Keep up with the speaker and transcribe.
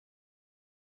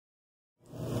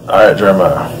Alright,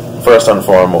 Jeremiah. First and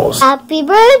foremost. Happy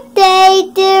birthday,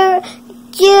 dear.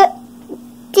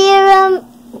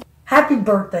 Happy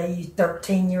birthday, you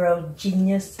 13-year-old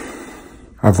genius.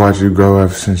 I've watched you grow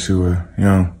ever since you were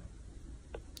young.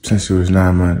 Since you was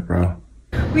 9 months, bro.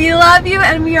 We love you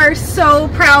and we are so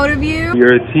proud of you.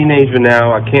 You're a teenager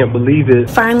now. I can't believe it.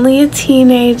 Finally a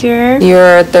teenager.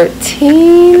 You're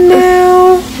 13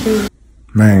 now.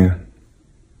 Man,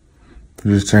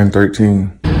 you just turned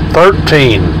 13.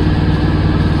 13.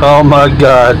 Oh my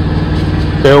God.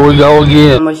 There we go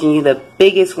again. I'm wishing you the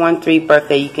biggest 1-3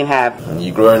 birthday you can have.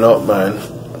 You growing up, man.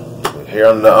 Hair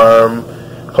on the arm,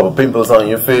 couple pimples on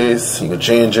your face, you can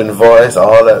change in voice,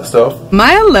 all that stuff.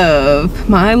 My love,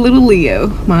 my little Leo,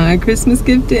 my Christmas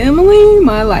gift to Emily,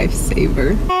 my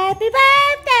lifesaver. Happy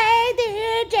birthday,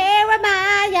 dear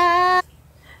Jeremiah.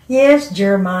 Yes,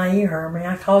 Jeremiah, you heard me.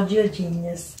 I called you a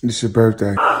genius. It's your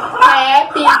birthday.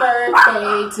 Happy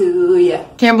birthday to you.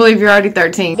 Can't believe you're already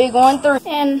 13. Big 1-3.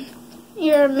 And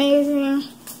you're amazing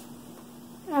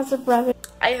as a brother.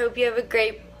 I hope you have a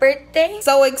great birthday.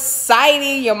 So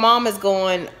exciting. Your mom is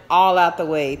going all out the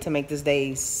way to make this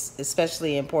day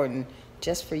especially important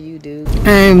just for you, dude.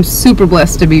 I'm super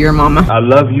blessed to be your mama. I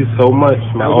love you so much,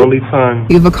 my only son.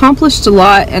 You've accomplished a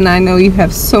lot and I know you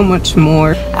have so much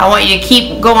more. I want you to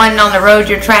keep going on the road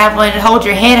you're traveling, hold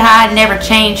your head high, and never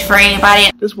change for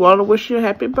anybody. Just want to wish you a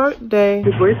happy birthday.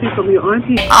 Happy birthday from your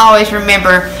auntie. Always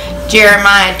remember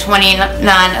Jeremiah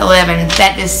 29:11.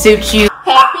 That just suits you.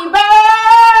 Happy birthday,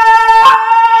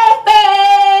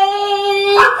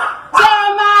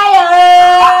 Jeremiah.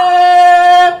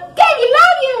 Daddy,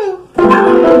 love you.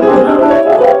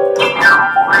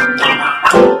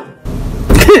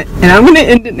 And I'm gonna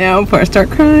end it now before I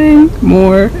start crying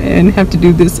more and have to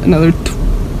do this another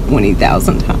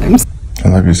 20,000 times. I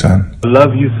love you, son. I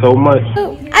love you so much.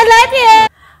 I love you.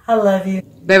 I love you.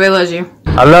 Baby loves you.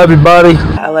 I love you, buddy.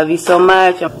 I love you so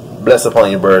much. Bless upon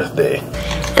your birthday.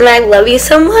 And I love you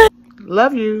so much.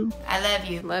 Love you. I love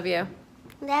you. Love you.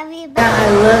 Love you.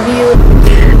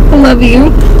 I love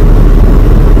you.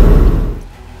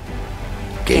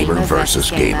 Gamer versus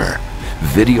Gamer.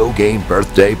 Video game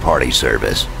birthday party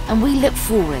service. And we look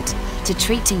forward to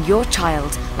treating your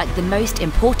child like the most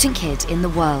important kid in the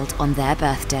world on their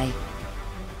birthday.